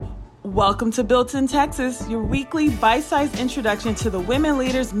Welcome to Built in Texas, your weekly bite-sized introduction to the women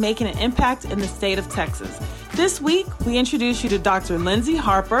leaders making an impact in the state of Texas. This week, we introduce you to Dr. Lyndsey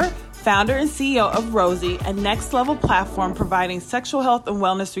Harper, founder and CEO of Rosie, a next-level platform providing sexual health and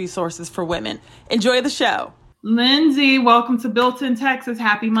wellness resources for women. Enjoy the show. Lyndsey, welcome to Built in Texas.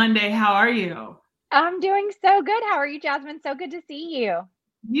 Happy Monday. How are you? I'm doing so good. How are you, Jasmine? So good to see you.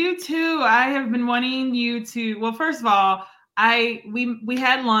 You too. I have been wanting you to, well, first of all, we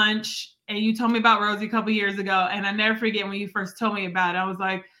had lunch and you told me about Rosie a couple years ago, and I never forget when you first told me about it. I was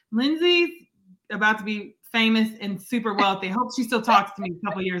like, Lyndsey's about to be famous and super wealthy. I hope she still talks to me a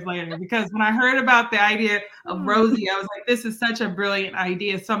couple years later, because when I heard about the idea of Rosie, I was like, this is such a brilliant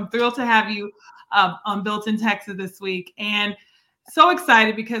idea. So I'm thrilled to have you on Built in Texas this week. And so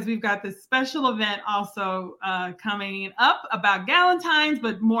excited because we've got this special event also coming up about Galentine's,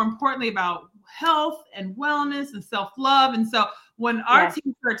 but more importantly about health and wellness and self-love. And so when our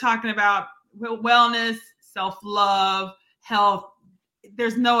team started talking about wellness, self-love, health,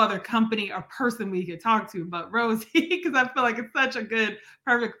 there's no other company or person we could talk to but Rosie, because I feel like it's such a good,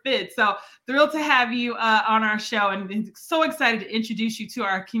 perfect fit. So thrilled to have you on our show, and so excited to introduce you to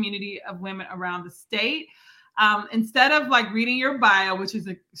our community of women around the state. Instead of like reading your bio, which is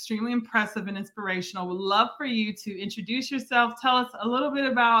extremely impressive and inspirational, would love for you to introduce yourself. Tell us a little bit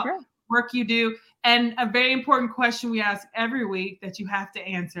about work you do, and a very important question we ask every week that you have to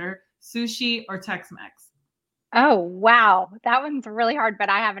answer: sushi or Tex-Mex? Oh, wow. That one's really hard, but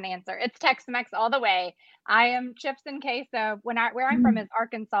I have an answer. It's Tex-Mex all the way. I am chips and queso. Where I'm from is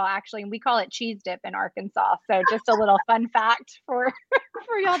Arkansas, actually, and we call it cheese dip in Arkansas. So just a little fun fact for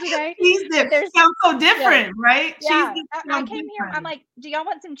y'all today. Cheese dip sounds so different, right? Yeah. I came here. I'm like, do y'all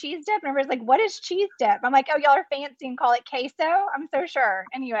want some cheese dip? And everybody's like, what is cheese dip? I'm like, oh, y'all are fancy and call it queso? I'm so sure.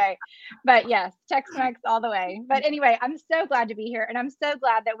 Anyway, but yes, Tex-Mex all the way. But anyway, I'm so glad to be here. And I'm so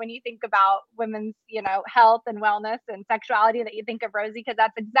glad that when you think about women's, health and wellness and sexuality, that you think of Rosie, because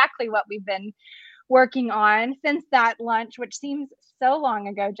that's exactly what we've been working on since that lunch, which seems so long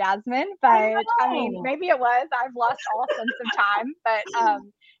ago, Jasmine, but I mean, maybe it was. I've lost all sense of time, but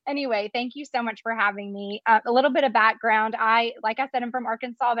anyway, thank you so much for having me. A little bit of background. Like I said, I'm from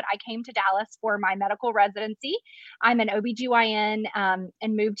Arkansas, but I came to Dallas for my medical residency. I'm an OBGYN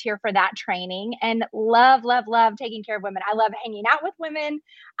and moved here for that training, and love taking care of women. I love hanging out with women.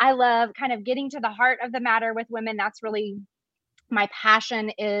 I love kind of getting to the heart of the matter with women. That's really my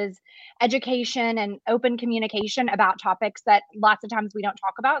passion, is education and open communication about topics that lots of times we don't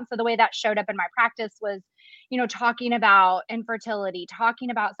talk about. And so the way that showed up in my practice was, talking about infertility,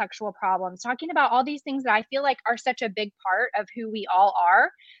 talking about sexual problems, talking about all these things that I feel like are such a big part of who we all are.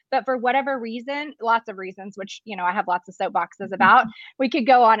 But for whatever reason, lots of reasons, which, I have lots of soapboxes about, we could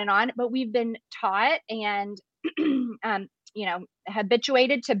go on and on, but we've been taught and,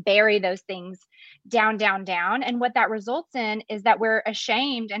 habituated to bury those things down. And what that results in is that we're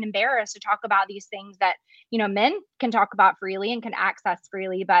ashamed and embarrassed to talk about these things that, men can talk about freely and can access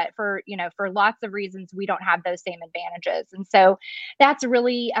freely. But for lots of reasons, we don't have those same advantages. And so that's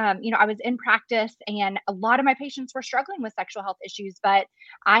really, I was in practice and a lot of my patients were struggling with sexual health issues, but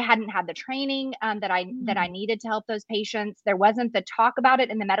I hadn't had the training that I needed to help those patients. There wasn't the talk about it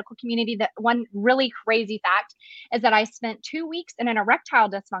in the medical community. That one really crazy fact is that I spent 2 weeks in an erectile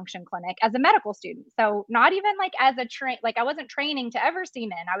dysfunction clinic as a medical student. So not even like as I wasn't training to ever see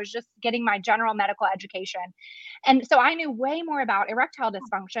men. I was just getting my general medical education. And so I knew way more about erectile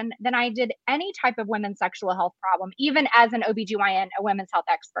dysfunction than I did any type of women's sexual health problem, even as an OBGYN, a women's health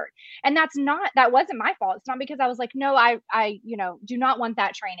expert. And that wasn't my fault. It's not because I was like, no, I do not want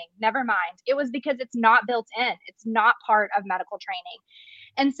that training. Never mind. It was because it's not built in. It's not part of medical training.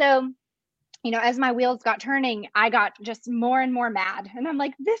 And so as my wheels got turning, I got just more and more mad. And I'm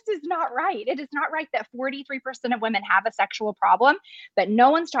like, this is not right. It is not right that 43% of women have a sexual problem, but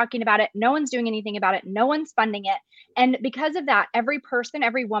no one's talking about it. No one's doing anything about it. No one's funding it. And because of that, every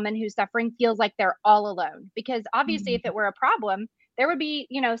woman who's suffering feels like they're all alone. Because obviously, if it were a problem, there would be,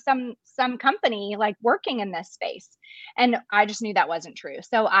 some company like working in this space. And I just knew that wasn't true.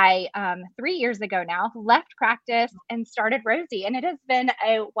 So I, 3 years ago now, left practice and started Rosie. And it has been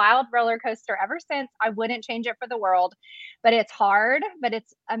a wild roller coaster ever since. I wouldn't change it for the world, but it's hard, but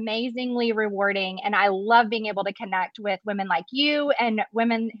it's amazingly rewarding. And I love being able to connect with women like you and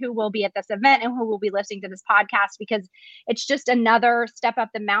women who will be at this event and who will be listening to this podcast, because it's just another step up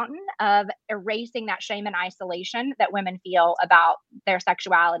the mountain of erasing that shame and isolation that women feel about their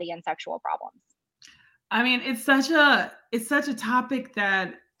sexuality and sexual problems. I mean, it's such a topic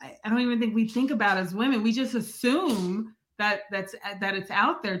that I don't even think we think about as women. We just assume that it's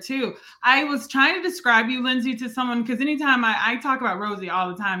out there too. I was trying to describe you, Lyndsey, to someone, because anytime I talk about Rosie all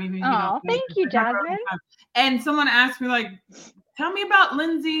the time, even you don't. Thank you, Jasmine. And someone asked me, like, tell me about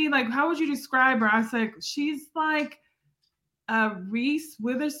Lyndsey. Like, how would you describe her? I was like, she's like a Reese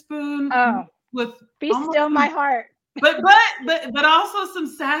Witherspoon with Be Still My Heart. But also some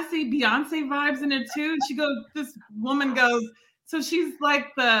sassy Beyonce vibes in it too. This woman goes, so she's like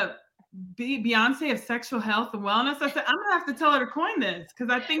the Beyonce of sexual health and wellness. I said, I'm gonna have to tell her to coin this, because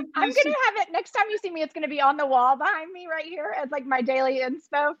I think I'm gonna have it next time you see me. It's gonna be on the wall behind me right here as like my daily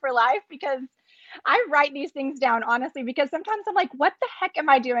inspo for life, because I write these things down, honestly, because sometimes I'm like, what the heck am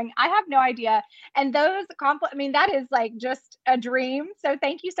I doing? I have no idea. And those that is like just a dream. So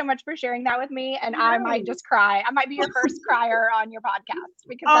thank you so much for sharing that with me. And I might just cry. I might be your first crier on your podcast,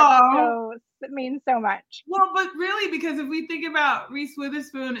 because it means so much. Well, but really, because if we think about Reese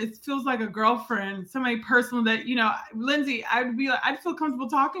Witherspoon, it feels like a girlfriend, somebody personal that, Lyndsey, I'd feel comfortable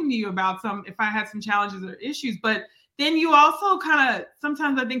talking to you about if I had some challenges or issues, but then you also kind of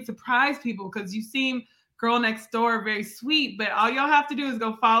sometimes, I think, surprise people, because you seem girl next door, very sweet, but all y'all have to do is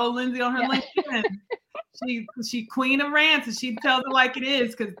go follow Lyndsey on her LinkedIn. She queen of rants, and she tells it like it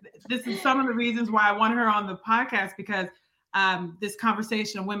is, because this is some of the reasons why I want her on the podcast, because this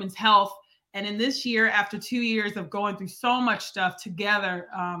conversation of women's health. And in this year, after 2 years of going through so much stuff together,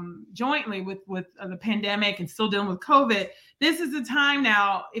 jointly with the pandemic and still dealing with COVID, this is the time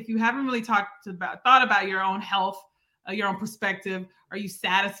now, if you haven't really thought about your own health, your own perspective, are you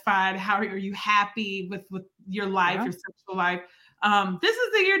satisfied? How are you happy with your life, your sexual life? This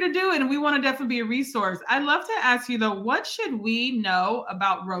is the year to do it, and we want to definitely be a resource. I'd love to ask you, though, what should we know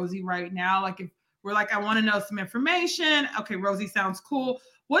about Rosie right now? Like, if we're like, I want to know some information. Okay, Rosie sounds cool.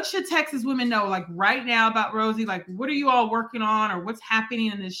 What should Texas women know, like, right now about Rosie? Like, what are you all working on, or what's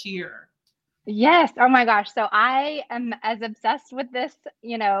happening in this year? Yes. Oh my gosh. So I am as obsessed with this,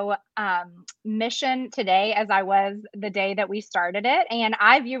 mission today as I was the day that we started it. And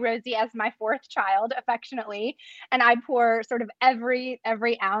I view Rosie as my fourth child, affectionately. And I pour sort of every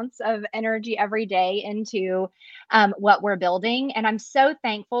ounce of energy every day into what we're building. And I'm so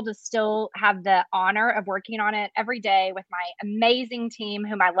thankful to still have the honor of working on it every day with my amazing team,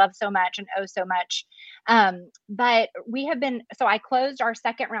 whom I love so much and owe so much. But I closed our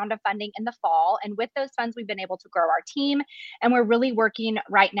second round of funding in the fall. And with those funds, we've been able to grow our team. And we're really working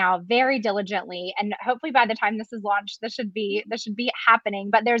right now very diligently. And hopefully by the time this is launched, this should be happening.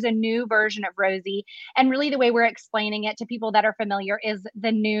 But there's a new version of Rosie. And really the way we're explaining it to people that are familiar is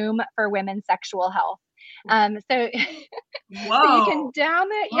the Noom for women's sexual health. So you can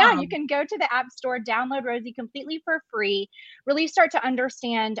download, you can go to the App Store, download Rosie completely for free, really start to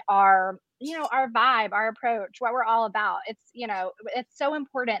understand our vibe, our approach, what we're all about. It's so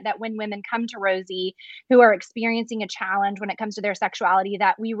important that when women come to Rosie who are experiencing a challenge when it comes to their sexuality,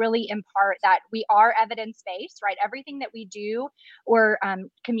 that we really impart that we are evidence-based, right? Everything that we do or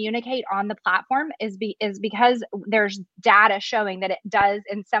communicate on the platform is because there's data showing that it does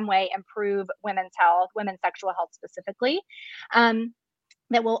in some way improve women's health, women's sexual health specifically.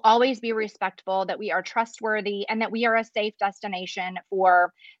 That will always be respectful, that we are trustworthy, and that we are a safe destination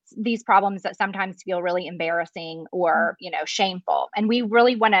for these problems that sometimes feel really embarrassing or, shameful. And we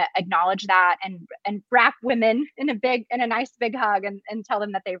really want to acknowledge that and wrap women in a nice big hug and tell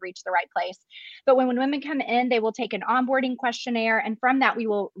them that they've reached the right place. But when women come in, they will take an onboarding questionnaire. And from that, we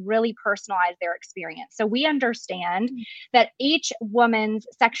will really personalize their experience. So we understand that each woman's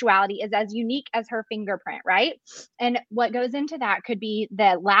sexuality is as unique as her fingerprint, right? And what goes into that could be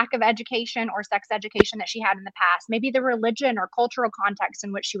the lack of education or sex education that she had in the past, maybe the religion or cultural context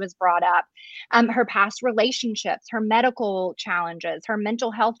in which she was brought up, her past relationships, her medical challenges, her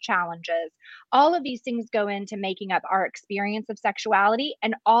mental health challenges. All of these things go into making up our experience of sexuality,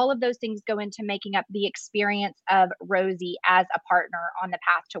 and all of those things go into making up the experience of Rosie as a partner on the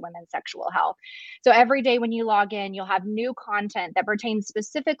path to women's sexual health. So every day when you log in, you'll have new content that pertains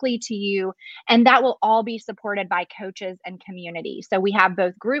specifically to you, and that will all be supported by coaches and community. So we have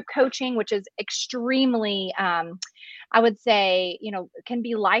both group coaching, which is extremely, I would say, can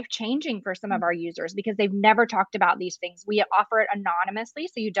be life-changing for some of our users because they've never talked about these things. We offer it anonymously,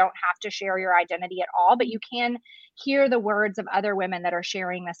 so you don't have to share your identity at all, but you can hear the words of other women that are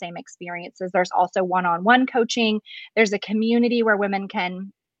sharing the same experiences. There's also one-on-one coaching. There's a community where women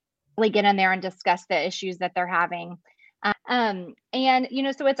can really get in there and discuss the issues that they're having. So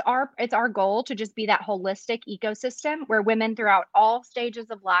it's our goal to just be that holistic ecosystem where women throughout all stages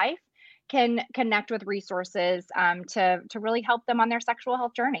of life can connect with resources to really help them on their sexual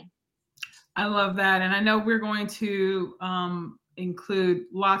health journey. I love that. And I know we're going to include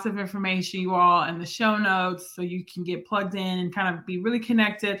lots of information, you all, in the show notes so you can get plugged in and kind of be really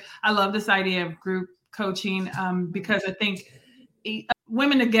connected. I love this idea of group coaching because I think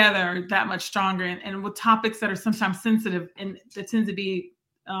women together are that much stronger, and with topics that are sometimes sensitive and that tend to be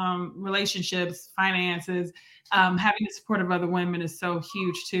relationships, finances, having the support of other women is so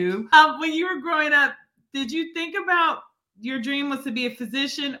huge too. When you were growing up, did you think about your dream was to be a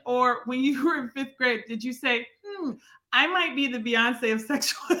physician, or when you were in fifth grade, did you say, I might be the Beyonce of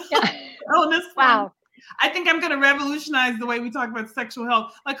sexual illness? Wow. I think I'm going to revolutionize the way we talk about sexual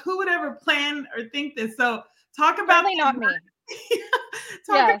health. Like, who would ever plan or think this? So talk about certainly not me.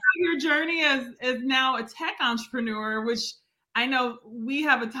 Talk about your journey as now a tech entrepreneur, which I know we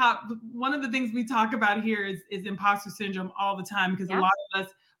have one of the things we talk about here is imposter syndrome all the time, because a lot of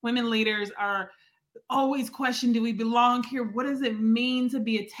us women leaders are always question, do we belong here? What does it mean to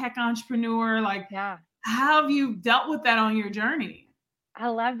be a tech entrepreneur? Like, how have you dealt with that on your journey? I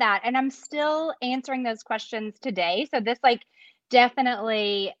love that. And I'm still answering those questions today. So this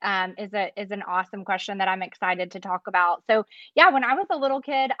definitely is an awesome question that I'm excited to talk about. So yeah, when I was a little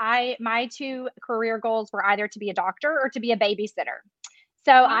kid, my two career goals were either to be a doctor or to be a babysitter.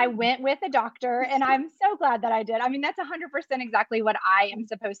 So I went with a doctor, and I'm so glad that I did. I mean, that's 100% exactly what I am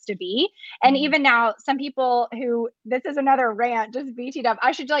supposed to be. And even now, some people this is another rant, just BT'd up.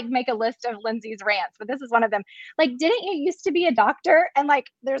 I should make a list of Lyndsey's rants, but this is one of them. Like, didn't you used to be a doctor? And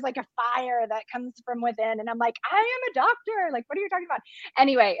there's a fire that comes from within. And I'm like, I am a doctor. Like, what are you talking about?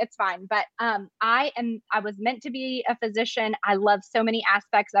 Anyway, it's fine. But I was meant to be a physician. I love so many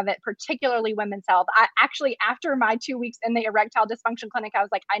aspects of it, particularly women's health. I actually, after my 2 weeks in the erectile dysfunction clinic, I was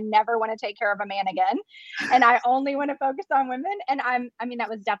like, I never want to take care of a man again. And I only want to focus on women. And that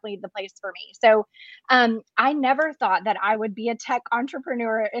was definitely the place for me. So I never thought that I would be a tech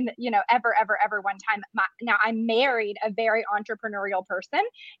entrepreneur ever one time. Now I married a very entrepreneurial person.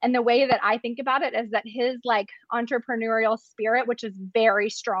 And the way that I think about it is that his entrepreneurial spirit, which is very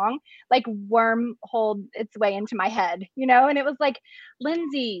strong, wormholed its way into my head, and it was like,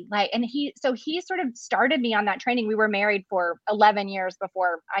 Lyndsey, and he sort of started me on that training. We were married for 11 years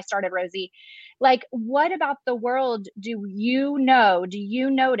before I started Rosie. What about the world do you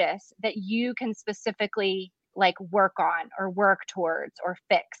notice that you can specifically work on or work towards or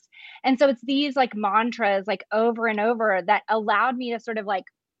fix? And so it's these mantras over and over that allowed me to sort of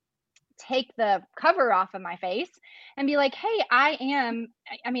take the cover off of my face and be like, hey,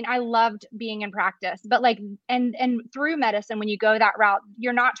 I loved being in practice, but and through medicine, when you go that route,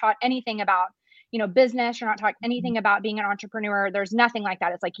 you're not taught anything about, business. You're not taught anything about being an entrepreneur. There's nothing like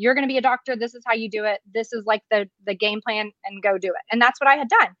that. It's like, you're going to be a doctor. This is how you do it. This is the game plan, and go do it. And that's what I had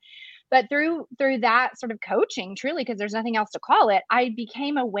done. But through that sort of coaching, truly, because there's nothing else to call it, I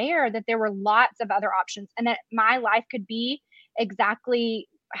became aware that there were lots of other options, and that my life could be exactly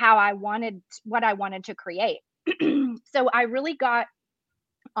what I wanted to create. So I really got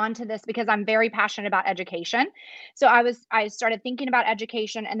onto this because I'm very passionate about education. So I started thinking about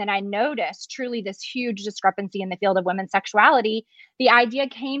education, and then I noticed truly this huge discrepancy in the field of women's sexuality. The idea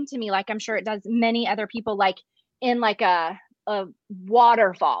came to me, like I'm sure it does many other people, in a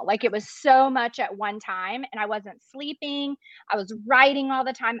waterfall. It was so much at one time, and I wasn't sleeping. I was writing all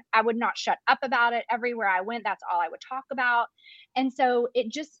the time. I would not shut up about it. Everywhere I went, that's all I would talk about. And so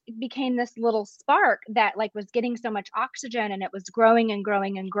it just became this little spark that was getting so much oxygen, and it was growing and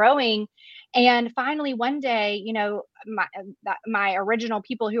growing and growing. And finally one day, my original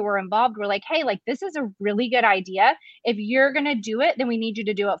people who were involved were like, hey, this is a really good idea. If you're going to do it, then we need you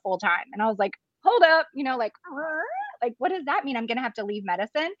to do it full time. And I was like, hold up, what does that mean? I'm going to have to leave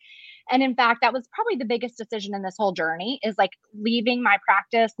medicine. And in fact, that was probably the biggest decision in this whole journey, is leaving my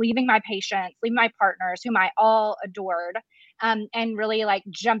practice, leaving my patients, leaving my partners, whom I all adored, and really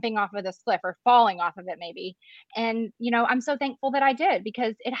jumping off of this cliff, or falling off of it maybe. And, I'm so thankful that I did,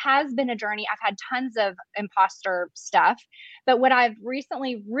 because it has been a journey. I've had tons of imposter stuff, but what I've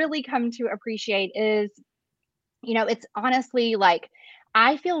recently really come to appreciate is, it's honestly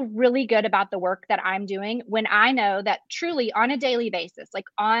I feel really good about the work that I'm doing when I know that truly on a daily basis,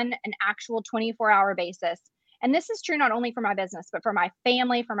 on an actual 24-hour basis, and this is true not only for my business, but for my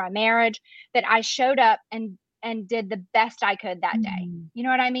family, for my marriage, that I showed up and did the best I could that day. You know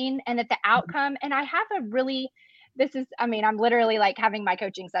what I mean? And that the outcome, and I have I'm literally having my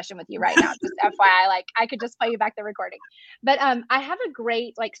coaching session with you right now, just FYI, I could just play you back the recording. But I have a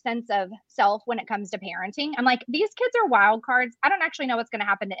great sense of self when it comes to parenting. I'm these kids are wild cards. I don't actually know what's going to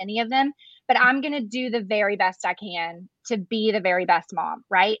happen to any of them, but I'm going to do the very best I can to be the very best mom.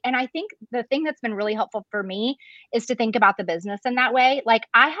 Right. And I think the thing that's been really helpful for me is to think about the business in that way.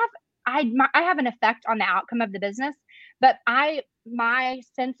 I have an effect on the outcome of the business, But my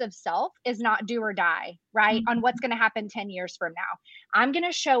sense of self is not do or die, right? On what's going to happen 10 years from now. I'm going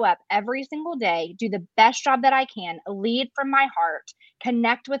to show up every single day, do the best job that I can, lead from my heart,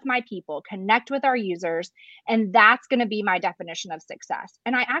 connect with my people, connect with our users. And that's going to be my definition of success.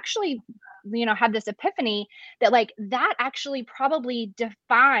 And I actually, had this epiphany that like that actually probably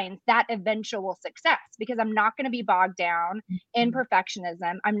defines that eventual success, because I'm not going to be bogged down in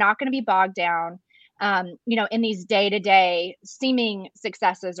perfectionism. I'm not going to be bogged down in these day-to-day seeming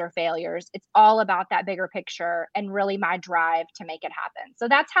successes or failures. It's all about that bigger picture and really my drive to make it happen. So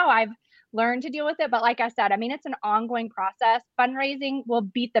that's how I've learned to deal with it. But like I said, I mean, it's an ongoing process. Fundraising will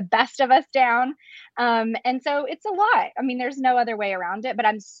beat the best of us down. And so it's a lot. I mean, there's no other way around it, but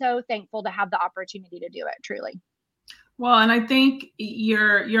I'm so thankful to have the opportunity to do it, truly. Well, and I think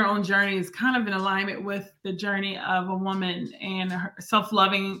your own journey is kind of in alignment with the journey of a woman and her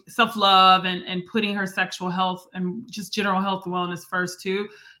self-love and putting her sexual health and just general health and wellness first too.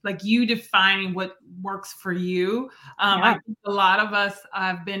 Like you defining what works for you. I think a lot of us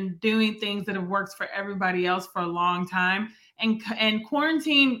have been doing things that have worked for everybody else for a long time. And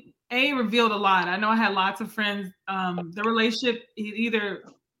quarantine, revealed a lot. I know I had lots of friends, the relationship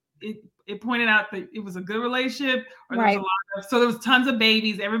it pointed out that it was a good relationship, or there was a lot of, so there was tons of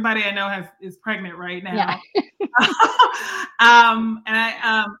babies. Everybody I know is pregnant right now.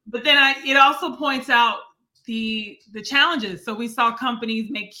 Yeah. But then it also points out the challenges. So we saw companies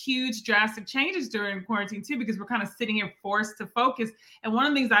make huge drastic changes during quarantine too, because we're kind of sitting here forced to focus. And one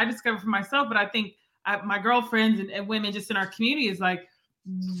of the things I discovered for myself, but I think my girlfriends and women just in our community is like,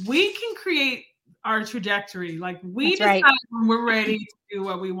 we can create our trajectory. Like we decide when we're ready to do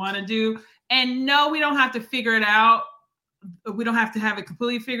what we want to do. And no, we don't have to figure it out. We don't have to have it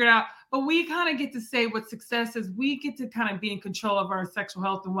completely figured out, but we kind of get to say what success is. We get to kind of be in control of our sexual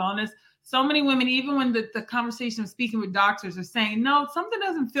health and wellness. So many women, even when the conversation of speaking with doctors, are saying, no, something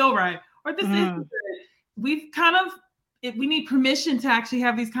doesn't feel right, or this isn't good. We've kind of, we need permission to actually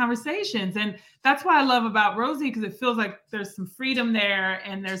have these conversations. And that's why I love about Rosie, because it feels like there's some freedom there,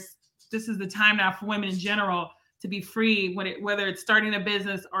 and this is the time now for women in general to be free, whether it's starting a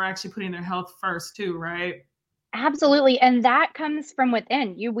business or actually putting their health first too, right? Absolutely. And that comes from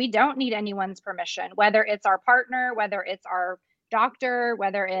within you. We don't need anyone's permission, whether it's our partner, whether it's our doctor,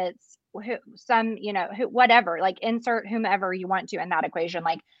 whether it's whatever, like insert whomever you want to in that equation.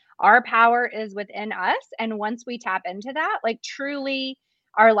 Like our power is within us. And once we tap into that, like truly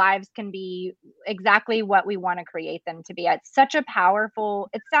our lives can be exactly what we want to create them to be. It's such a powerful,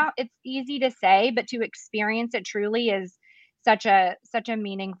 it's easy to say, but to experience it truly is such a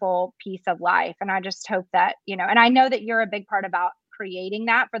meaningful piece of life. And I just hope that, and I know that you're a big part about creating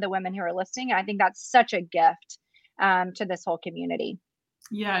that for the women who are listening. And I think that's such a gift to this whole community.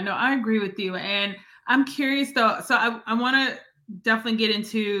 Yeah, no, I agree with you. And I'm curious though. So I want to definitely get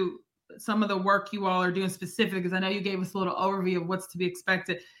into some of the work you all are doing specific, because I know you gave us a little overview of what's to be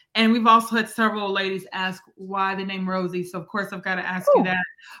expected. And we've also had several ladies ask why the name Rosie. So of course I've got to ask you that.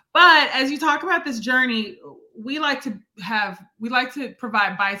 But as you talk about this journey, we like to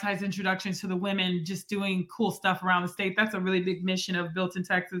provide bite-sized introductions to the women just doing cool stuff around the state. That's a really big mission of Built in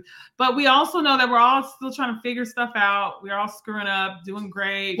Texas. But we also know that we're all still trying to figure stuff out. We're all screwing up, doing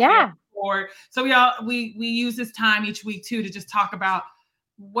great. Yeah. So we use this time each week too to just talk about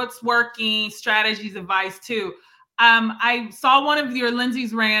what's working, strategies, advice too. I saw one of your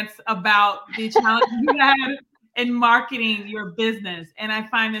Lyndsey's rants about the challenge you had in marketing your business. And I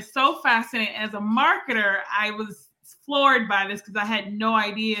find this so fascinating. As a marketer, I was floored by this because I had no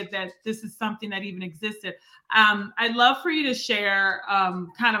idea that this is something that even existed. I'd love for you to share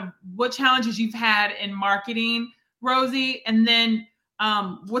kind of what challenges you've had in marketing, Rosie, and then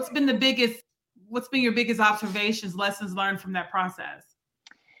what's been your biggest observations, lessons learned from that process?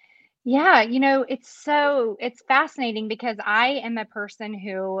 Yeah, it's fascinating because I am a person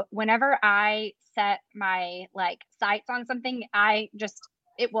who, whenever I set my sights on something,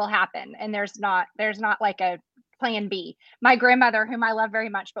 it will happen. And there's not like a plan B. My grandmother, whom I love very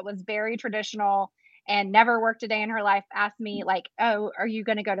much, but was very traditional and never worked a day in her life, asked me oh, are you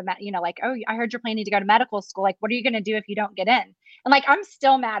going to go to, oh, I heard you're planning to go to medical school. Like, what are you going to do if you don't get in? And I'm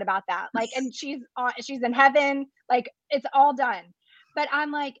still mad about that. And she's in heaven, it's all done. But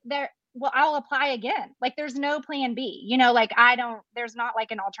I'm I'll apply again. There's no plan B, there's not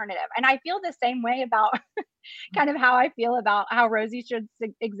an alternative. And I feel the same way about kind of how I feel about how Rosie should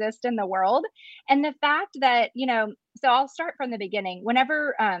exist in the world. And the fact that, so I'll start from the beginning.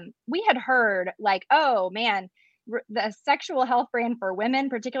 Whenever we had heard oh man, the sexual health brand for women,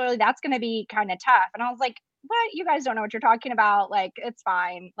 particularly, that's going to be kind of tough. And I was like, what? You guys don't know what you're talking about. Like, it's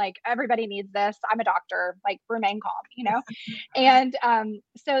fine. Like, everybody needs this. I'm a doctor. Like, remain calm. And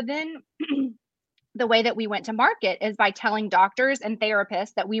so then the way that we went to market is by telling doctors and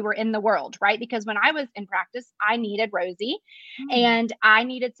therapists that we were in the world, right? Because when I was in practice, I needed Rosie, and I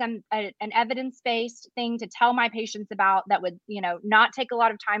needed an evidence-based thing to tell my patients about that would, not take a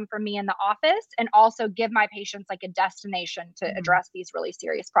lot of time from me in the office, and also give my patients like a destination to address these really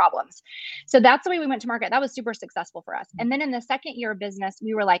serious problems. So that's the way we went to market. That was super successful for us. And then in the second year of business,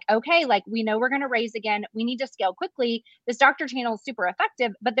 we were like, okay, like we know we're going to raise again. We need to scale quickly. This doctor channel is super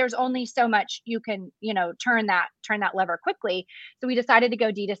effective, but there's only so much you can turn that lever quickly. So we decided to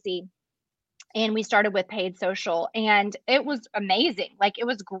go D2C, and we started with paid social, and it was amazing. Like, it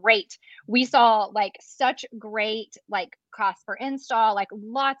was great. We saw like such great like cost per install, like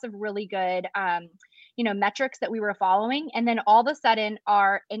lots of really good metrics that we were following. And then all of a sudden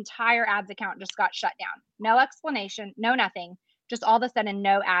our entire ads account just got shut down. No explanation, no nothing. Just all of a sudden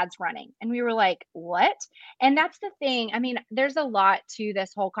no ads running. And we were like, what? And that's the thing. I mean, there's a lot to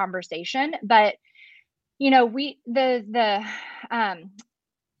this whole conversation, but the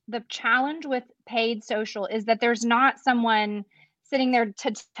challenge with paid social is that there's not someone sitting there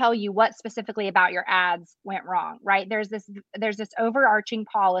to tell you what specifically about your ads went wrong, right? There's this overarching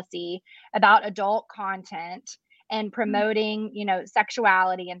policy about adult content and promoting,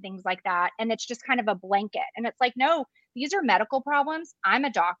 sexuality and things like that. And it's just kind of a blanket. And it's like, no, these are medical problems. I'm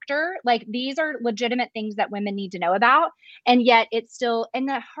a doctor. Like, these are legitimate things that women need to know about. And yet it's still, and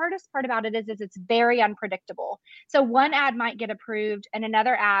the hardest part about it is it's very unpredictable. So one ad might get approved and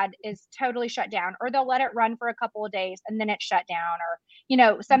another ad is totally shut down, or they'll let it run for a couple of days and then it's shut down, or,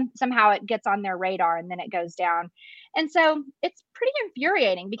 somehow it gets on their radar and then it goes down. And so it's pretty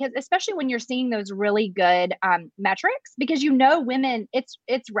infuriating, because especially when you're seeing those really good metrics, because women, it's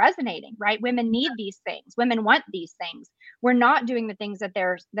resonating, right? Women need these things. Women want these things. We're not doing the things that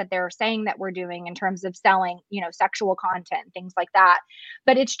they're saying that we're doing in terms of selling, sexual content, things like that.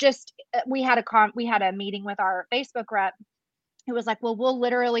 But it's just, we had a meeting with our Facebook rep who was like, well, we'll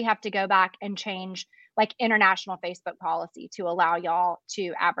literally have to go back and change like international Facebook policy to allow y'all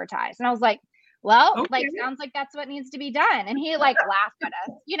to advertise. And I was like, well, Okay. like, sounds like that's what needs to be done. And he like laughed at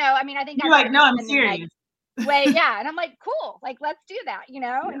us, I mean, I think you're like, no, I'm serious. Wait, yeah. And I'm like, cool, like, let's do that,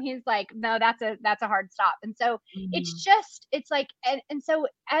 yeah. And he's like, no, that's a hard stop. And so it's like, and so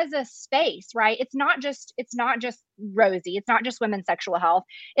as a space, right, it's not just Rosie, it's not just women's sexual health,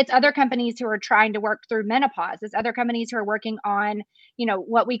 it's other companies who are trying to work through menopause, it's other companies who are working on,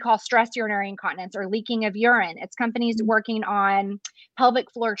 what we call stress urinary incontinence or leaking of urine, it's companies working on pelvic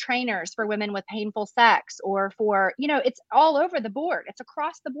floor trainers for women with painful sex, or for, it's all over the board, it's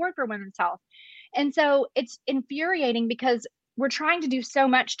across the board for women's health. And so it's infuriating, because we're trying to do so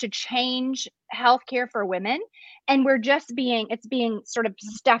much to change healthcare for women, and it's being sort of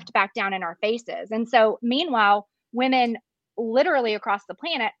stuffed back down in our faces. And so meanwhile, women literally across the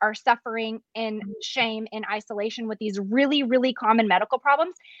planet are suffering in shame, in isolation, with these really, really common medical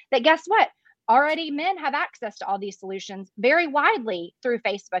problems that, guess what? Already men have access to all these solutions very widely through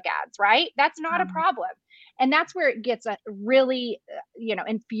Facebook ads, right? That's not a problem. And that's where it gets really,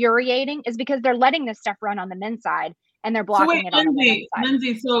 infuriating, is because they're letting this stuff run on the men's side and they're blocking it on the women's side.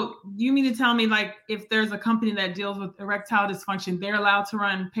 Lyndsey, so you mean to tell me, like, if there's a company that deals with erectile dysfunction, they're allowed to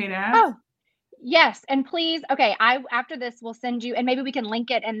run paid ads? Oh, yes. And please, okay, after this, we'll send you, and maybe we can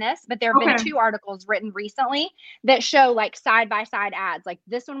link it in this, but there have been 2 articles written recently that show like side-by-side ads. Like,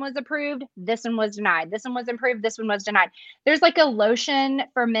 this one was approved, this one was denied. This one was approved, this one was denied. There's like a lotion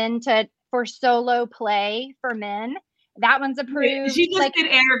for men for solo play for men. That one's approved. She just did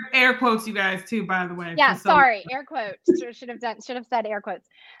air quotes, you guys, too, by the way. Yeah, sorry, air quotes. Should have said air quotes.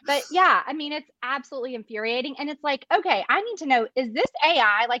 But yeah, I mean, it's absolutely infuriating. And it's like, okay, I need to know, is this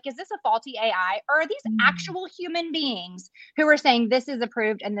AI? Like, is this a faulty AI? Or are these actual human beings who are saying this is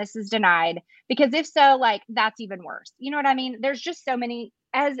approved and this is denied? Because if so, like, that's even worse. You know what I mean? There's just so many,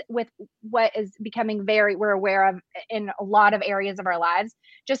 as with what is becoming we're aware of in a lot of areas of our lives,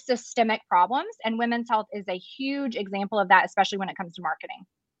 just systemic problems. And women's health is a huge example of that, especially when it comes to marketing.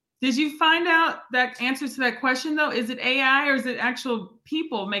 Did you find out that answer to that question, though? Is it AI or is it actual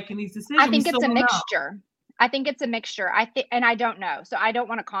people making these decisions? I think it's a mixture. I think it's a mixture. And I don't know, so I don't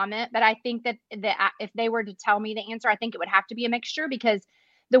want to comment, but I think that if they were to tell me the answer, I think it would have to be a mixture, because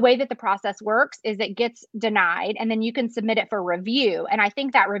the way that the process works is it gets denied and then you can submit it for review. And I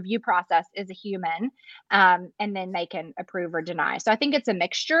think that review process is a human, and then they can approve or deny. So I think it's a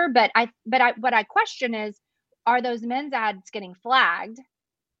mixture, but what I question is, are those men's ads getting flagged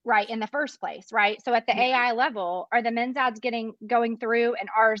right in the first place, right? So at the AI level, are the men's ads going through and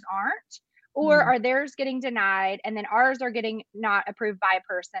ours aren't? Or are theirs getting denied and then ours are getting not approved by a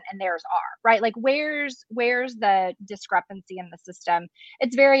person and theirs are, right? Like where's the discrepancy in the system?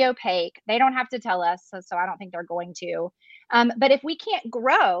 It's very opaque. They don't have to tell us, so I don't think they're going to. But if we can't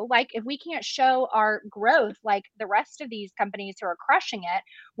grow, like if we can't show our growth like the rest of these companies who are crushing it,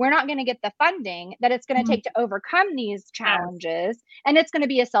 we're not going to get the funding that it's going to take to overcome these challenges. And it's going to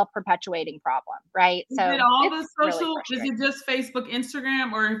be a self-perpetuating problem, right? Is So it all the really social, is it just Facebook,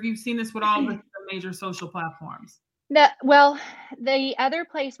 Instagram, or have you seen this with all the major social platforms? Well, the other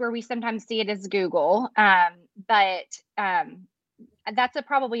place where we sometimes see it is Google. But that's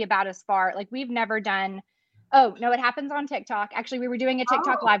probably about as far, like we've never done. Oh no, it happens on TikTok. Actually, we were doing a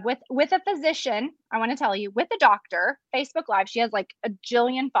TikTok live with a physician. I want to tell you, with a doctor, Facebook Live. She has like a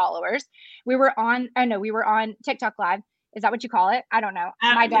jillion followers. We were on TikTok Live. Is that what you call it? I don't know.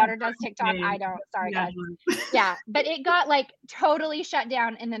 My daughter does TikTok. I don't. Sorry, guys. Yeah, but it got like totally shut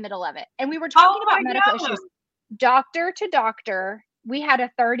down in the middle of it. And we were talking about medical issues. Doctor to doctor. We had a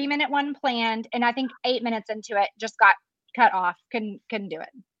 30-minute one planned, and I think 8 minutes into it just got cut off. Couldn't do it.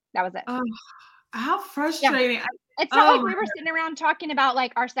 That was it. Oh, how frustrating. Yeah. It's not like we were sitting around talking about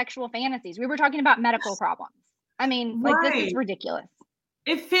like our sexual fantasies. We were talking about medical problems. I mean, like this is ridiculous.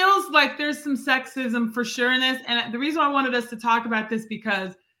 It feels like there's some sexism for sure in this. And the reason I wanted us to talk about this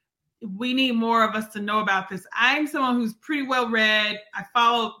because we need more of us to know about this. I'm someone who's pretty well read. I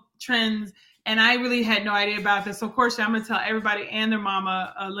follow trends, and I really had no idea about this. So of course, I'm going to tell everybody and their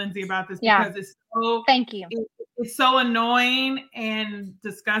mama, Lyndsey, about this because it's so. Thank you. It's so annoying and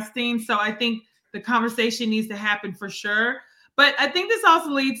disgusting. So I think the conversation needs to happen for sure. But I think this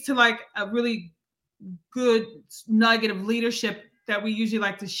also leads to like a really good nugget of leadership that we usually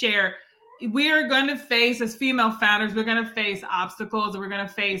like to share. We are going to face, as female founders, we're going to face obstacles, and we're going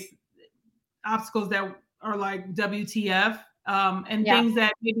to face obstacles that are like WTF and things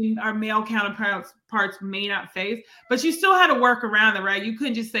that maybe our male counterparts may not face. But you still had to work around it, right? You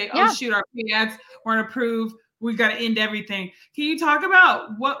couldn't just say, oh, shoot, our ads weren't approved. We got to end everything. Can you talk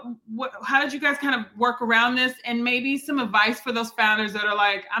about how did you guys kind of work around this, and maybe some advice for those founders that are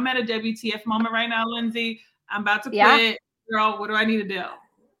like, I'm at a WTF moment right now, Lyndsey. I'm about to quit. Girl, what do I need to do?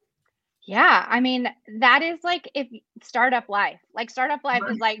 Yeah, I mean, that is like if startup life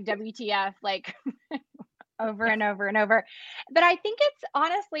is like WTF, like over and over and over. But I think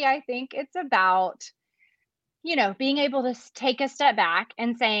it's about, being able to take a step back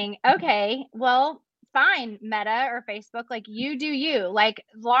and saying, okay, well, fine, Meta or Facebook, like you do you. Like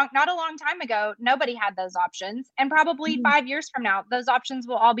not a long time ago, nobody had those options. And probably 5 years from now, those options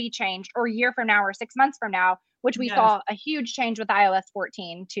will all be changed, or a year from now or 6 months from now, which we saw a huge change with iOS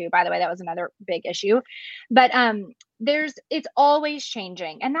 14 too. By the way, that was another big issue. But it's always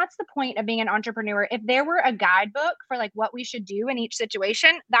changing. And that's the point of being an entrepreneur. If there were a guidebook for like what we should do in each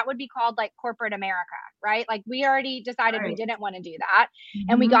situation, that would be called like corporate America, right? Like we already decided we didn't want to do that.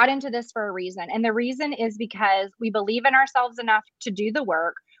 And we got into this for a reason. And the reason is because we believe in ourselves enough to do the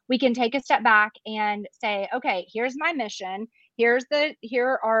work. We can take a step back and say, okay, here's my mission. Here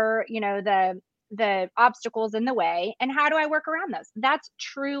are, the obstacles in the way, and how do I work around those? That's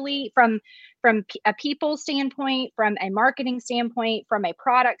truly from a people standpoint, from a marketing standpoint, from a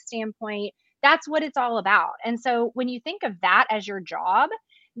product standpoint, that's what it's all about. And so when you think of that as your job,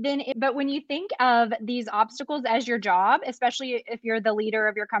 but when you think of these obstacles as your job, especially if you're the leader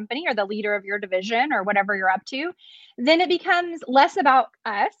of your company or the leader of your division or whatever you're up to, then it becomes less about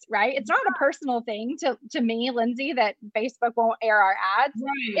us, right? It's not a personal thing to me, Lyndsey, that Facebook won't air our ads.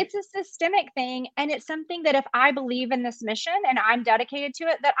 Right. It's a systemic thing. And it's something that if I believe in this mission and I'm dedicated to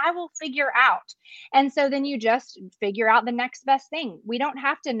it, that I will figure out. And so then you just figure out the next best thing. We don't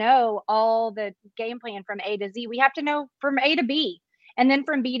have to know all the game plan from A to Z. We have to know from A to B. And then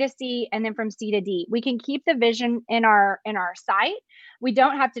from B to C, and then from C to D. We can keep the vision in our sight. We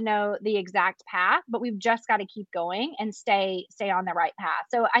don't have to know the exact path, but we've just got to keep going and stay on the right path.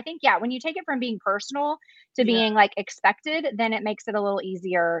 So I think, when you take it from being personal to being like expected, then it makes it a little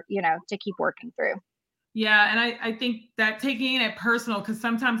easier, to keep working through. Yeah. And I think that taking it personal, because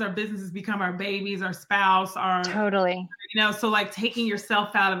sometimes our businesses become our babies, our spouse, totally, so like taking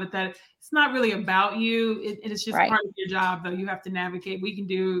yourself out of it, that it's not really about you. It is just part of your job, though. You have to navigate. We can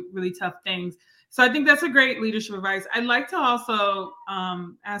do really tough things. So I think that's a great leadership advice. I'd like to also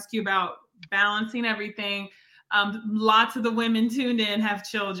ask you about balancing everything. Lots of the women tuned in have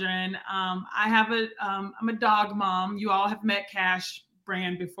children. I'm a dog mom. You all have met Cash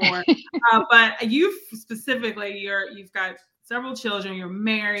brand before, but you specifically, you've got several children, you're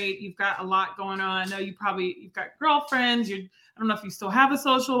married, you've got a lot going on. I know you've got girlfriends. I don't know if you still have a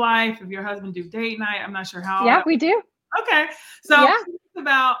social life, if your husband do date night. I'm not sure how. Yeah, we do. Okay. So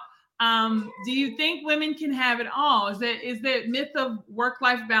about Do you think women can have it all? Is that myth of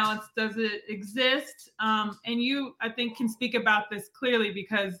work-life balance, does it exist? And you, I think, can speak about this clearly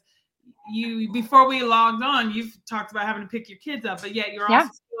because you, before we logged on, you've talked about having to pick your kids up, but yet you're Yeah.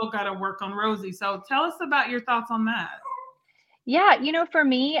 also still got to work on Rosie. So tell us about your thoughts on that. Yeah, for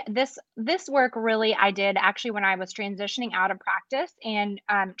me, this work really I did actually when I was transitioning out of practice and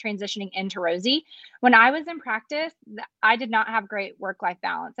transitioning into Rosie. When I was in practice, I did not have great work-life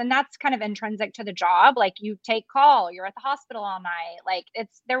balance, and that's kind of intrinsic to the job. Like you take call, you're at the hospital all night. Like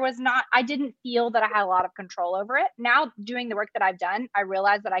there was not. I didn't feel that I had a lot of control over it. Now doing the work that I've done, I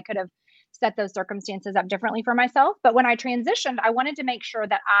realize that I could have set those circumstances up differently for myself. But when I transitioned, I wanted to make sure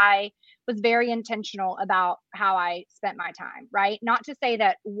that I was very intentional about how I spent my time, right? Not to say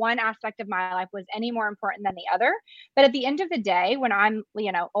that one aspect of my life was any more important than the other, but at the end of the day, when I'm,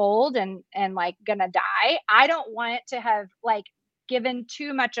 old and like gonna die, I don't want to have like given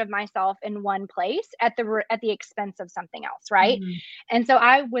too much of myself in one place at the expense of something else, right? Mhm. And so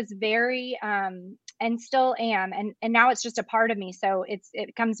I was very and still am, and now it's just a part of me, so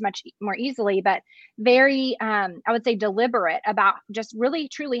it comes much more easily, but very I would say deliberate about just really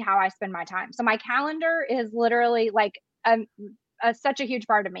truly how I spend my time. So my calendar is literally like such a huge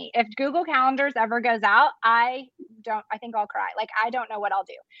part of me. If Google Calendars ever goes out, I think I'll cry. Like I don't know what I'll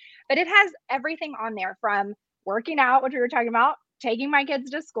do. But it has everything on there from working out, which we were talking about, taking my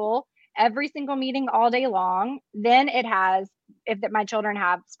kids to school, every single meeting all day long. Then it has if that my children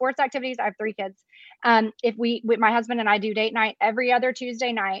have sports activities. I have 3 kids. If my husband and I do date night every other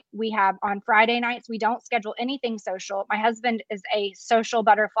Tuesday night. We have on Friday nights, we don't schedule anything social. My husband is a social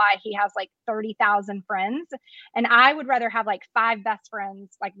butterfly. He has like 30,000 friends. And I would rather have like 5 best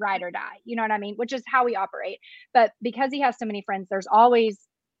friends, like ride or die. You know what I mean? Which is how we operate. But because he has so many friends, there's always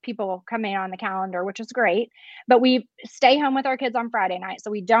people coming on the calendar, which is great. But we stay home with our kids on Friday night.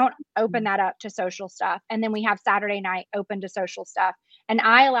 So we don't open that up to social stuff. And then we have Saturday night open to social stuff. And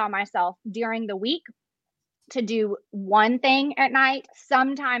I allow myself during the week to do one thing at night,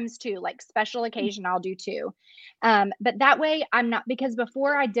 sometimes two, like special occasion, I'll do two. But that way I'm not, because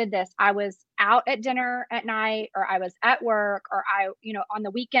before I did this, I was out at dinner at night, or I was at work, or on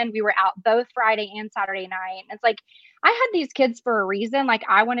the weekend, we were out both Friday and Saturday night. And it's like, I had these kids for a reason. Like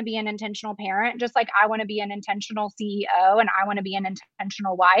I want to be an intentional parent, just like I want to be an intentional CEO and I want to be an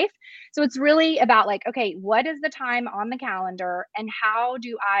intentional wife. So it's really about like, okay, what is the time on the calendar and how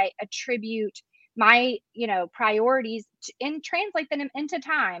do I attribute my priorities and translate them into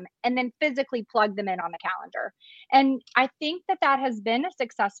time and then physically plug them in on the calendar. And I think that has been a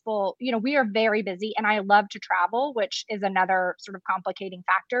successful, we are very busy and I love to travel, which is another sort of complicating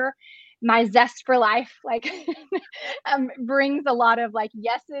factor. My zest for life like brings a lot of like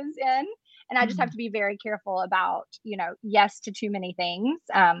yeses in, and I just have Mhm. to be very careful about yes to too many things.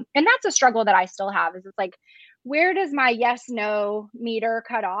 And that's a struggle that I still have, is it's like, where does my yes no meter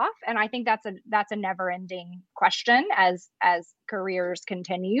cut off? And I think that's a never ending question as careers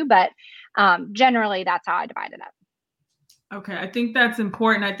continue, but generally that's how I divide it up. Okay, I think that's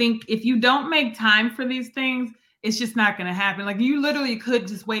important. I think if you don't make time for these things, it's just not going to happen. Like you literally could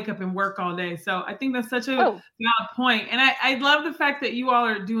just wake up and work all day. So I think that's such a Oh, valid point. And I love the fact that you all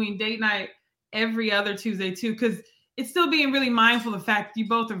are doing date night every other Tuesday too, because it's still being really mindful of the fact you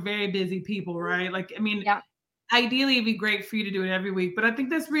both are very busy people, right? Like, I mean, yeah, ideally it'd be great for you to do it every week, but I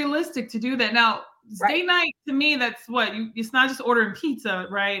think that's realistic to do that. Now, right. date night to me, that's what it's not just ordering pizza,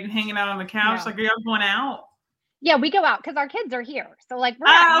 right? And hanging out on the couch. No. Like, are y'all going out? Yeah, we go out because our kids are here. So like we're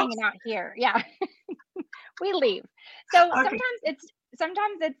not Oh, hanging out here. Yeah. We leave. So okay.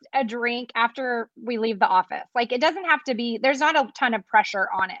 sometimes it's a drink after we leave the office. Like it doesn't have to be, there's not a ton of pressure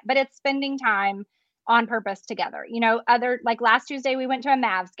on it, but it's spending time on purpose together. Other like last Tuesday we went to a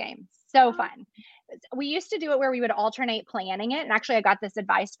Mavs game. So fun. We used to do it where we would alternate planning it. And actually I got this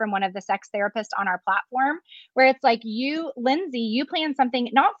advice from one of the sex therapists on our platform, where it's like, Lyndsey, you plan something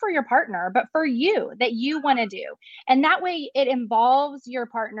not for your partner, but for you, that you want to do. And that way it involves your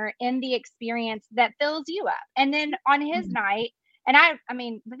partner in the experience that fills you up. And then on his night, and I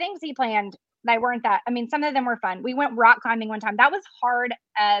mean, the things he planned, they weren't that, I mean, some of them were fun. We went rock climbing one time. That was hard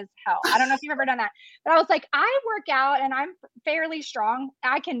as hell. I don't know if you've ever done that, but I was like, I work out and I'm fairly strong.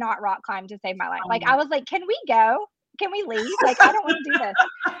 I cannot rock climb to save my life. Like, I was like, can we go? Can we leave? Like, I don't want to do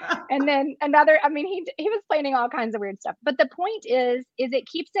this. And then another, I mean, he was planning all kinds of weird stuff. But the point is it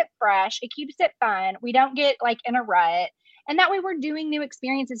keeps it fresh. It keeps it fun. We don't get like in a rut. And that way we're doing new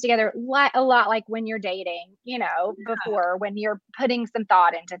experiences together, a lot like when you're dating, before, when you're putting some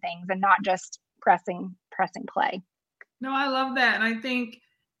thought into things and not just pressing play. No, I love that. And I think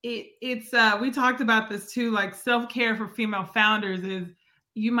it's we talked about this too, like self-care for female founders is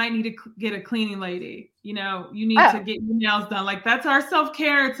you might need to get a cleaning lady. You know, you need to get your nails done. Like that's our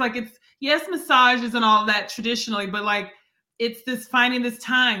self-care. It's like, it's yes, massages and all that traditionally, but like it's this finding this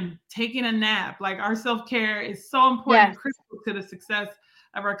time, taking a nap. Like our self-care is so important and critical to the success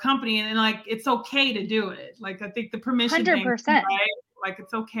of our company. And like, it's okay to do it. Like I think the permission 100%. thing, right? Like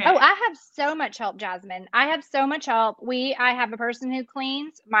it's okay. Oh, I have so much help, Jasmine. I have so much help. I have a person who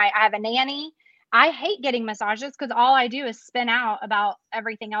cleans. I have a nanny. I hate getting massages because all I do is spin out about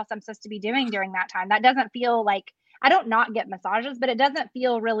everything else I'm supposed to be doing during that time. That doesn't feel like, I don't not get massages, but it doesn't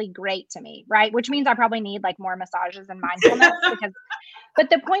feel really great to me, right? Which means I probably need like more massages and mindfulness but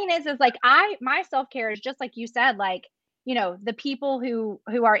the point is like my self-care is just like you said, like, you know, the people who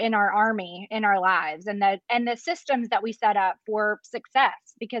are in our army, in our lives, and the systems that we set up for success,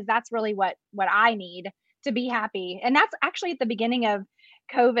 because that's really what I need to be happy. And that's actually at the beginning of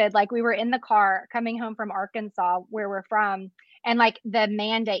COVID. Like we were in the car coming home from Arkansas, where we're from, and like the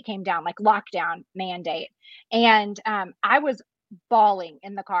mandate came down, like lockdown mandate. And I was bawling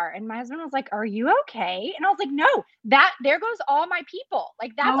in the car, and my husband was like, "Are you okay?" And I was like, "No, there goes all my people.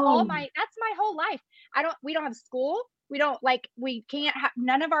 Like that's that's my whole life. We don't have school. We can't have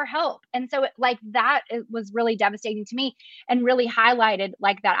none of our help." And so it was really devastating to me, and really highlighted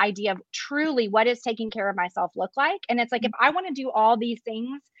like that idea of truly what is taking care of myself look like. And it's like, if I want to do all these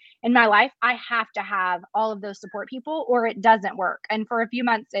things in my life, I have to have all of those support people, or it doesn't work. And for a few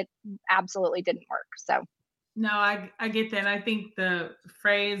months, it absolutely didn't work. So no, I get that. I think the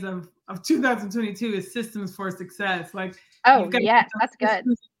phrase of 2022 is systems for success. Like, yes, that's good.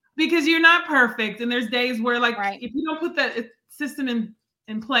 Because you're not perfect. And there's days where like, if you don't put that system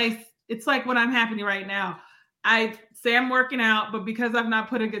in place, it's like what I'm happening right now. I say I'm working out, but because I've not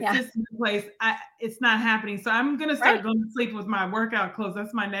put a good system in place, it's not happening. So I'm going to start going to sleep with my workout clothes.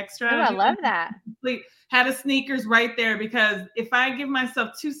 That's my next strategy. Oh, I love that. Have a sneakers right there, because if I give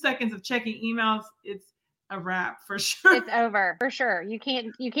myself 2 seconds of checking emails, it's a wrap for sure. It's over for sure. You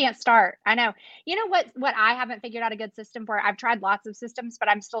can't start. I know. You know what I haven't figured out a good system for? I've tried lots of systems, but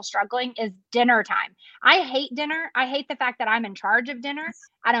I'm still struggling, is dinner time. I hate dinner. I hate the fact that I'm in charge of dinner.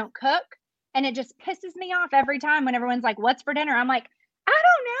 I don't cook, and it just pisses me off every time when everyone's like, "What's for dinner?" I'm like, "I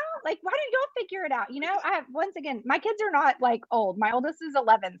don't know. Like, why don't y'all figure it out?" You know, once again, my kids are not like old. My oldest is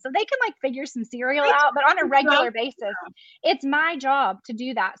 11, so they can like figure some cereal out, but on a regular basis, it's my job to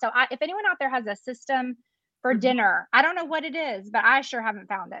do that. So if anyone out there has a system for dinner, I don't know what it is, but I sure haven't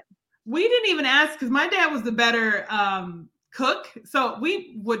found it. We didn't even ask, because my dad was the better cook. So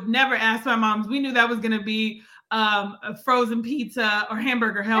we would never ask my moms. We knew that was going to be a frozen pizza or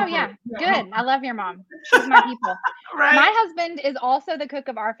hamburger helper. Oh yeah, good. I love your mom. She's my people. Right. My husband is also the cook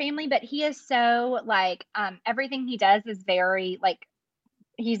of our family, but he is so like, everything he does is very like,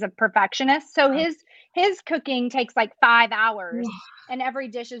 he's a perfectionist. So his cooking takes like 5 hours. And every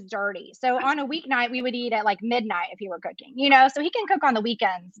dish is dirty. So on a weeknight, we would eat at like midnight if he were cooking, you know, so he can cook on the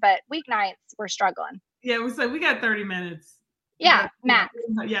weekends, but weeknights we're struggling. Yeah. We got 30 minutes. Yeah. Max.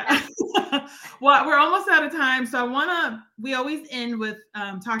 Yeah. Well, we're almost out of time. So we always end with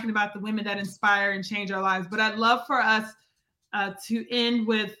talking about the women that inspire and change our lives, but I'd love for us to end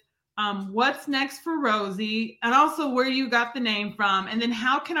with what's next for Rosie, and also where you got the name from, and then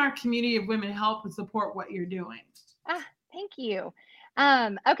how can our community of women help and support what you're doing? Thank you.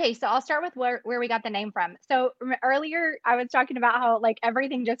 Okay, so I'll start with where we got the name from. So earlier I was talking about how like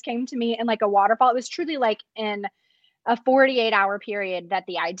everything just came to me in like a waterfall. It was truly like in a 48-hour period that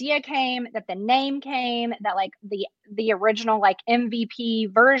the idea came, that the name came, that like the original like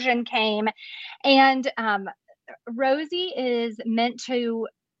MVP version came. And Rosie is meant to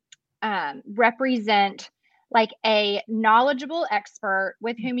represent like a knowledgeable expert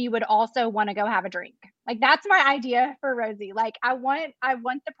with whom you would also want to go have a drink. Like that's my idea for Rosie. Like I want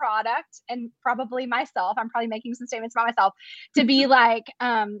the product, and probably myself, I'm probably making some statements about myself, to be like,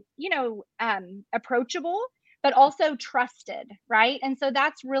 approachable, but also trusted, right? And so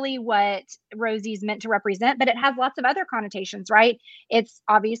that's really what Rosie's meant to represent, but it has lots of other connotations, right? It's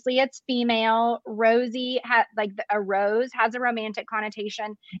female. Rosie a rose has a romantic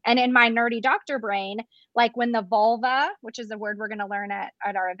connotation. And in my nerdy doctor brain, like when the vulva, which is a word we're going to learn at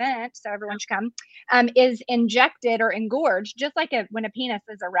our event, so everyone should come, is injected or engorged, just like when a penis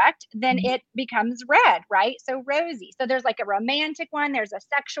is erect, then it becomes red, right? So Rosie. So there's like a romantic one, there's a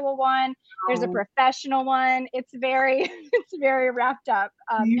sexual one, there's a professional one. It's very wrapped up.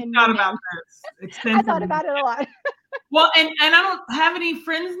 You thought about this. I thought about it a lot. Well, and I don't have any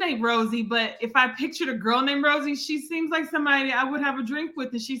friends named Rosie, but if I pictured a girl named Rosie, she seems like somebody I would have a drink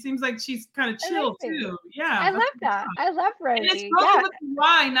with, and she seems like she's kind of chill too. Yeah, I love that. I love Rosie. And it's Rosie with a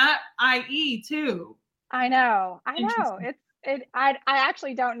Y, not IE too. I know. I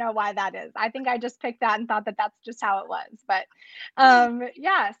actually don't know why that is. I think I just picked that and thought that that's just how it was. But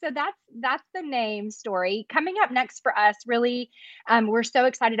yeah, so that's the name story. Coming up next for us, really, we're so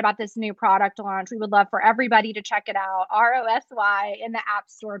excited about this new product launch. We would love for everybody to check it out. ROSY in the App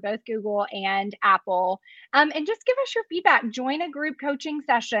Store, both Google and Apple. And just give us your feedback. Join a group coaching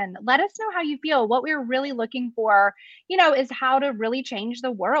session. Let us know how you feel. What we're really looking for, is how to really change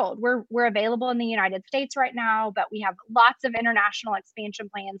the world. We're available in the United States right now, but we have lots of international expansion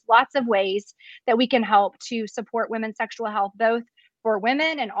plans, lots of ways that we can help to support women's sexual health, both for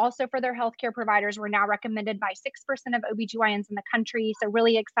women and also for their healthcare providers. We're now recommended by 6% of OBGYNs in the country. So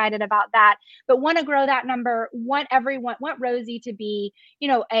really excited about that, but want to grow that number, want Rosie to be,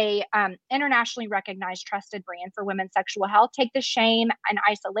 a internationally recognized, trusted brand for women's sexual health, take the shame and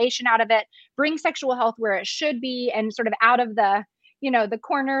isolation out of it, bring sexual health where it should be, and sort of out of the, the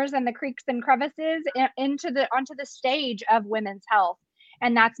corners and the creeks and crevices onto the stage of women's health.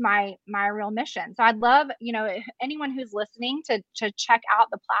 And that's my real mission. So I'd love, anyone who's listening to check out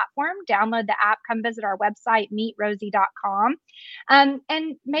the platform, download the app, come visit our website, meetrosie.com,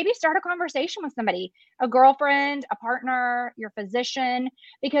 and maybe start a conversation with somebody, a girlfriend, a partner, your physician,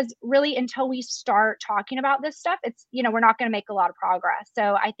 because really until we start talking about this stuff, it's, we're not going to make a lot of progress.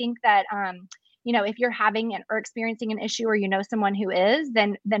 So I think that, if you're having or experiencing an issue, or someone who is,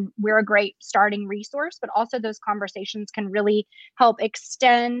 then we're a great starting resource. But also those conversations can really help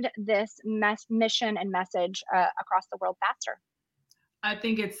extend this mission and message across the world faster. I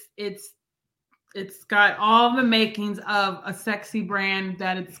think it's got all the makings of a sexy brand,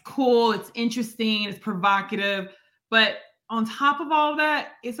 that it's cool, it's interesting, it's provocative, but on top of all of that,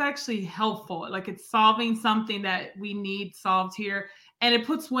 it's actually helpful. Like, it's solving something that we need solved here. And it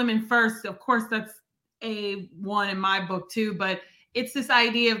puts women first. Of course, that's A1 in my book too, but it's this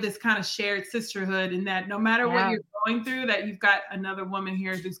idea of this kind of shared sisterhood, and that no matter what you're going through, that you've got another woman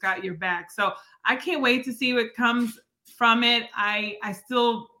here who's got your back. So I can't wait to see what comes from it. I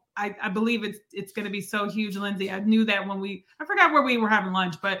believe it's going to be so huge, Lyndsey. I knew that I forgot where we were having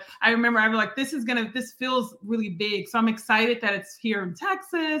lunch, but I remember I was like, this feels really big. So I'm excited that it's here in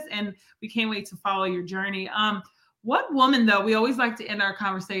Texas, and we can't wait to follow your journey. What woman, though, we always like to end our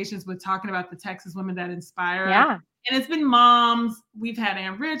conversations with talking about the Texas women that inspire us. And it's been moms. We've had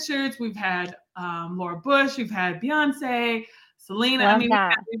Ann Richards. We've had Laura Bush. We've had Beyonce, Selena. We've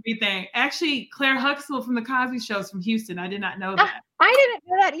had everything. Actually, Claire Huxtable from the Cosby Show is from Houston. I did not know that. I didn't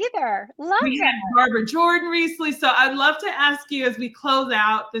know that either. We had Barbara Jordan recently. So I'd love to ask you, as we close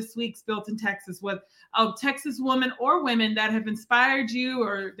out this week's Built in Texas, what a Texas woman or women that have inspired you,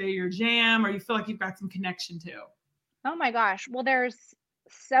 or they're your jam, or you feel like you've got some connection to. Oh my gosh. Well, there's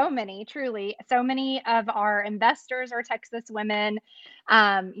so many, truly. So many of our investors are Texas women.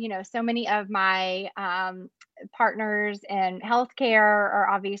 So many of my partners in healthcare are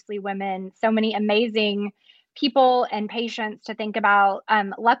obviously women. So many amazing people and patients to think about.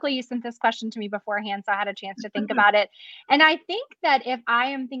 Luckily, you sent this question to me beforehand, so I had a chance to think about it. And I think that if I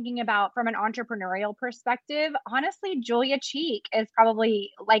am thinking about from an entrepreneurial perspective, honestly, Julia Cheek is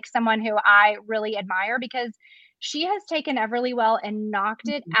probably like someone who I really admire, because she has taken Everlywell and knocked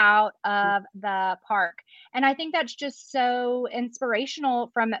it out of the park. And I think that's just so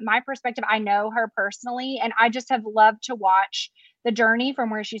inspirational from my perspective. I know her personally, and I just have loved to watch the journey from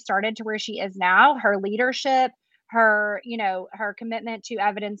where she started to where she is now, her leadership, her commitment to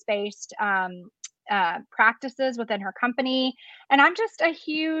evidence-based practices within her company. And I'm just a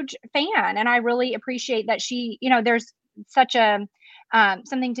huge fan. And I really appreciate that she, there's such a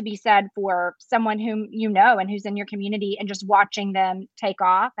something to be said for someone whom and who's in your community, and just watching them take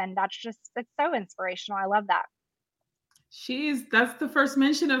off. And it's so inspirational. I love that. That's the first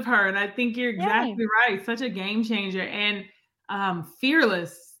mention of her. And I think you're exactly right. Such a game changer, and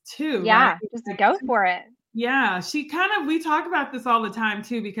fearless too. Yeah. Right? Just go for it. Yeah. We talk about this all the time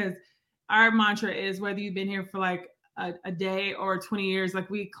too, because our mantra is, whether you've been here for like a day or 20 years, like,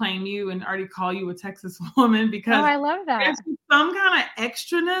 we claim you and already call you a Texas woman, because I love that. There's some kind of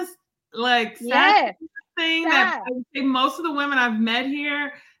extraness, like thing that I would say most of the women I've met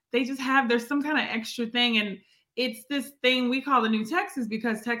here, they just there's some kind of extra thing. And it's this thing we call the new Texas,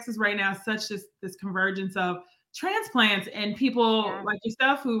 because Texas right now is such this convergence of transplants and people like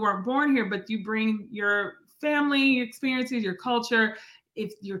yourself who weren't born here, but you bring your family, your experiences, your culture,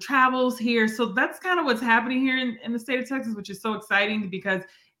 if your travels here. So that's kind of what's happening here in the state of Texas, which is so exciting, because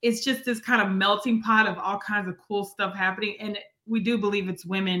it's just this kind of melting pot of all kinds of cool stuff happening. And we do believe it's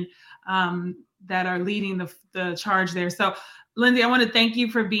women that are leading the charge there. So Lyndsey, I want to thank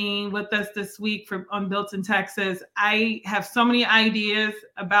you for being with us this week on Built in Texas. I have so many ideas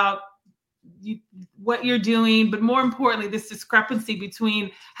about what you're doing, but more importantly, this discrepancy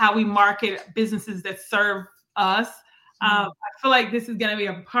between how we market businesses that serve us. I feel like this is going to be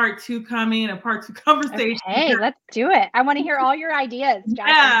a part 2 coming, a part 2 conversation. Hey, let's do it. I want to hear all your ideas, Jasmine.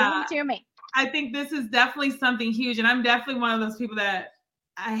 Yeah. Give them to me. I think this is definitely something huge. And I'm definitely one of those people that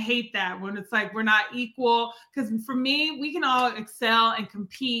I hate that when it's like we're not equal. Because for me, we can all excel and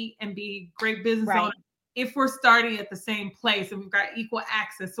compete and be great business owners if we're starting at the same place and we've got equal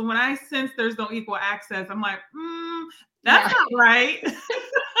access. So when I sense there's no equal access, I'm like, that's not right.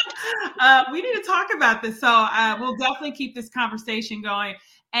 We need to talk about this. So we'll definitely keep this conversation going.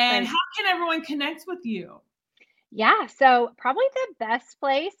 And how can everyone connect with you? Yeah, so probably the best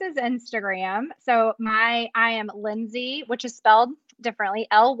place is Instagram. So I am Lyndsey, which is spelled differently,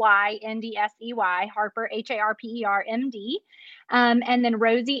 Lyndsey, Harper, HARPERMD. And then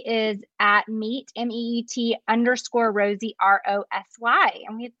Rosie is at meet, MEET _Rosie, ROSY.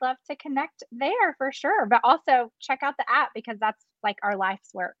 And we'd love to connect there for sure. But also check out the app because that's like our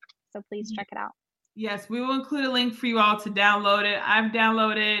life's work. So please check it out. Yes, we will include a link for you all to download it. I've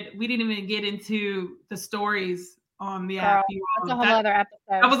downloaded. We didn't even get into the stories on the app. That's a whole other episode.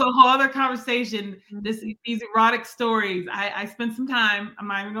 That was a whole other conversation. These erotic stories. I spent some time. I'm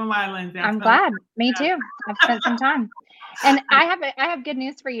not even gonna lie, Lyndsey. I'm glad. Me too. I've spent some time. And I have good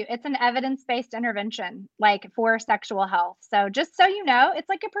news for you. It's an evidence-based intervention, like for sexual health. So just so you know, it's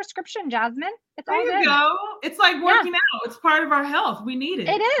like a prescription, Jasmine. It's all good. There you go. It's like working out. It's part of our health. We need it.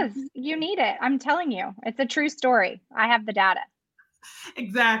 It is. You need it. I'm telling you. It's a true story. I have the data.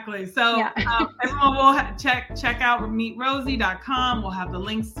 Exactly. So everyone will check out meetrosie.com. We'll have the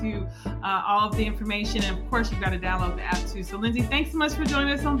links to all of the information. And of course, you've got to download the app too. So Lyndsey, thanks so much for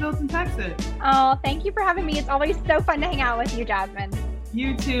joining us on Built in Texas. Oh, thank you for having me. It's always so fun to hang out with you, Jasmine.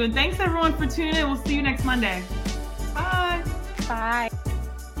 You too. And thanks everyone for tuning in. We'll see you next Monday. Bye. Bye.